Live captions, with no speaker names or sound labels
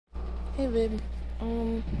Hey, babe.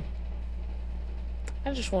 Um,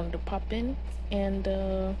 I just wanted to pop in and,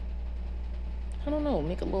 I don't know,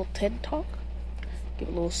 make a little TED talk, give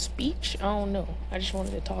a little speech. I don't know. I just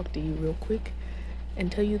wanted to talk to you real quick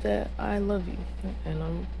and tell you that I love you and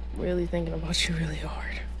I'm really thinking about you really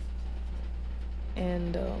hard.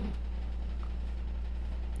 And,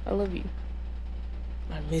 I love you.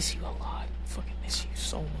 I miss you a lot. Fucking miss you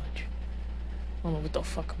so much. I don't know what the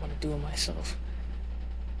fuck I'm gonna do with myself.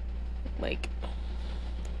 Like,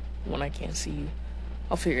 when I can't see you,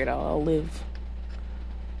 I'll figure it out. I'll live.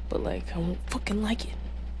 But, like, I won't fucking like it.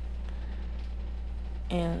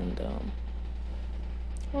 And,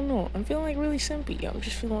 I don't know. I'm feeling like really simpy. I'm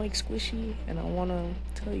just feeling like squishy, and I wanna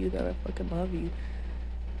tell you that I fucking love you,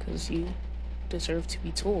 cause you deserve to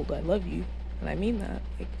be told I love you, and I mean that.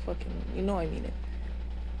 Like fucking, you know I mean it.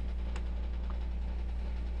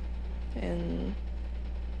 And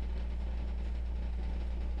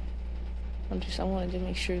I wanted to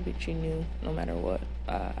make sure that you knew, no matter what,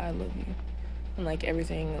 I love you, and like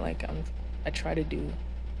everything, like I try to do.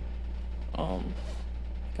 I'm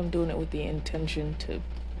doing it with the intention to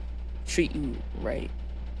treat you right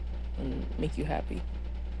and make you happy,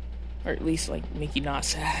 or at least like make you not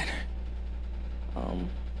sad.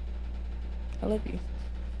 I love you.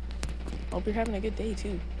 I hope you're having a good day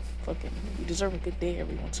too. Fucking, you deserve a good day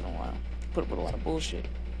every once in a while. Put up with a lot of bullshit.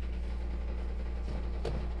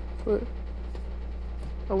 But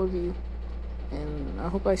I love you, and I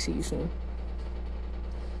hope I see you soon.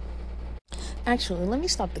 Actually, let me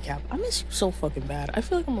stop the cap. I miss you so fucking bad. I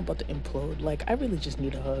feel like I'm about to implode. Like, I really just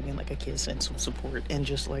need a hug and like a kiss and some support and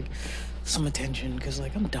just like some attention, because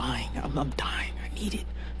like I'm dying. I'm dying. I need it.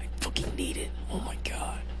 I fucking need it. Oh my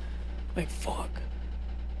god. Like, fuck.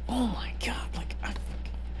 Oh my god. Like, I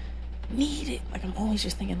need it. Like, I'm always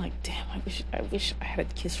just thinking like, damn, I wish I had a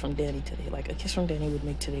kiss from Danny today. Like, a kiss from Danny would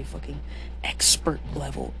make today fucking expert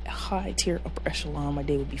level, high tier, upper echelon. My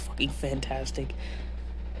day would be fucking fantastic,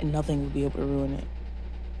 and nothing would be able to ruin it.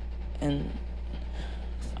 And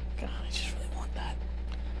God, I just really want that.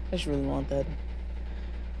 I just really want that.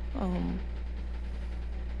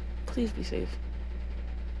 Please be safe.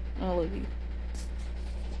 I love you.